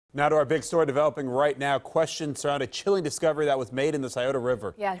Now to our big story developing right now. Questions surround a chilling discovery that was made in the Scioto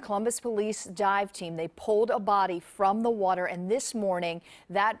River. Yeah, Columbus police dive team, they pulled a body from the water, and this morning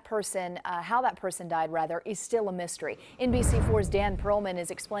how that person died is still a mystery. NBC4's Dan Perlman is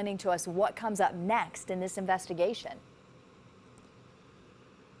explaining to us what comes up next in this investigation.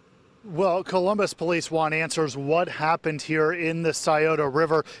 Well, Columbus police want answers what happened here in the Scioto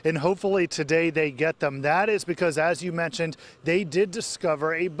River, and hopefully today they get them. That is because, as you mentioned, they did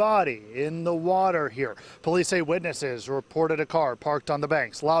discover a body in the water here. Police say witnesses reported a car parked on the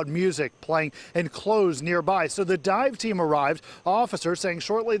banks, loud music playing, and clothes nearby. So the dive team arrived, officers saying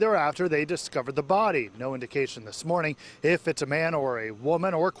shortly thereafter they discovered the body. No indication this morning if it's a man or a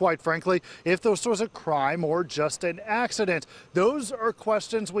woman, or quite frankly, if this was a crime or just an accident. Those are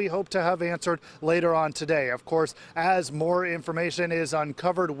questions we hope to have answered later on today. Of course, as more information is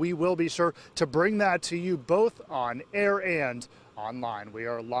uncovered, we will be sure to bring that to you both on air and online. We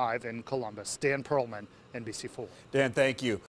are live in Columbus. Dan Perlman, NBC4. Dan, thank you.